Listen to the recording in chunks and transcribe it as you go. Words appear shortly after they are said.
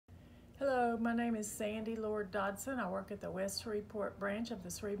Hello, my name is Sandy Lord Dodson. I work at the West Shreveport Branch of the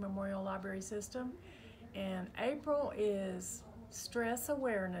Shreve Memorial Library System. And April is Stress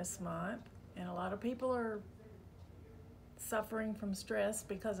Awareness Month, and a lot of people are suffering from stress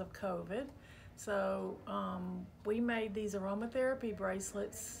because of COVID. So we made these aromatherapy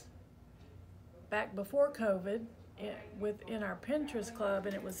bracelets back before COVID within our Pinterest club,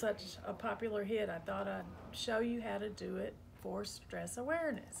 and it was such a popular hit. I thought I'd show you how to do it for stress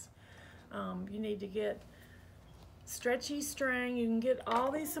awareness. You need to get stretchy string. You can get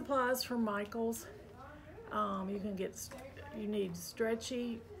all these supplies from Michael's. You need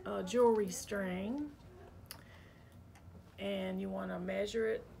stretchy jewelry string, and you want to measure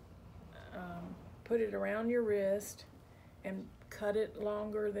it, put it around your wrist, and cut it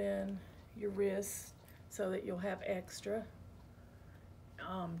longer than your wrist so that you'll have extra.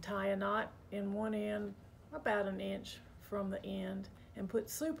 Tie a knot in one end, about an inch from the end, and put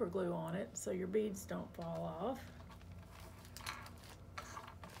super glue on it so your beads don't fall off.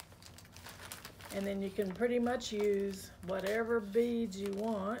 And then you can pretty much use whatever beads you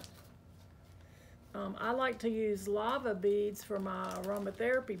want. I like to use lava beads for my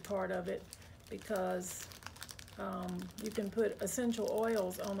aromatherapy part of it because you can put essential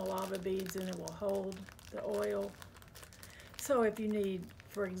oils on the lava beads and it will hold the oil. So if you need,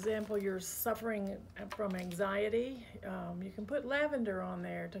 for example, you're suffering from anxiety, you can put lavender on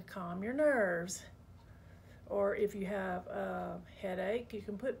there to calm your nerves. Or if you have a headache, you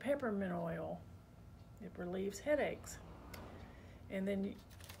can put peppermint oil. It relieves headaches. And then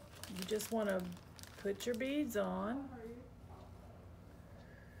you just want to put your beads on.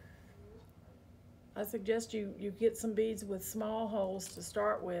 I suggest you get some beads with small holes to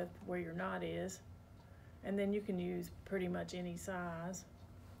start with where your knot is. And then you can use pretty much any size.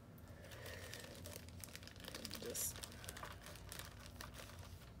 Just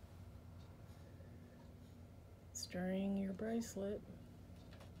string your bracelet.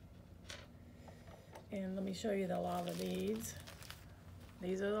 And let me show you the lava beads.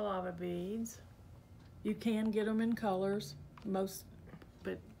 These are the lava beads. You can get them in colors,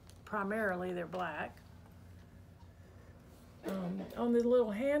 but primarily they're black. On the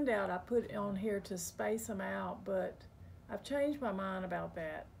little handout I put on here to space them out, but I've changed my mind about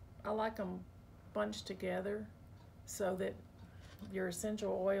that. I like them bunched together so that your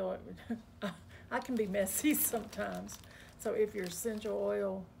essential oil, I can be messy sometimes, so if your essential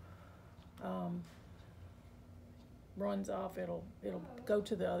oil runs off, it'll go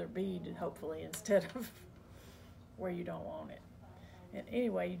to the other bead, hopefully, instead of where you don't want it. And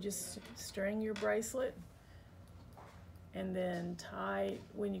anyway, you just string your bracelet and then tie.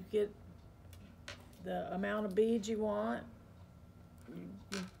 When you get the amount of beads you want,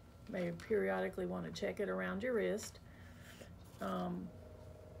 you may periodically want to check it around your wrist.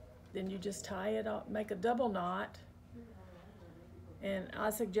 Then you just tie it up, make a double knot, and I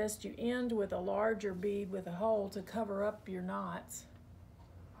suggest you end with a larger bead with a hole to cover up your knots.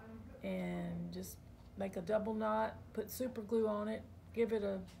 And just make a double knot, put super glue on it, give it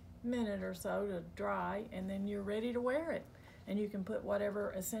a minute or so to dry, and then you're ready to wear it. And you can put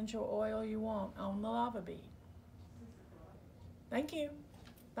whatever essential oil you want on the lava bead. Thank you.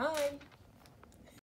 Bye.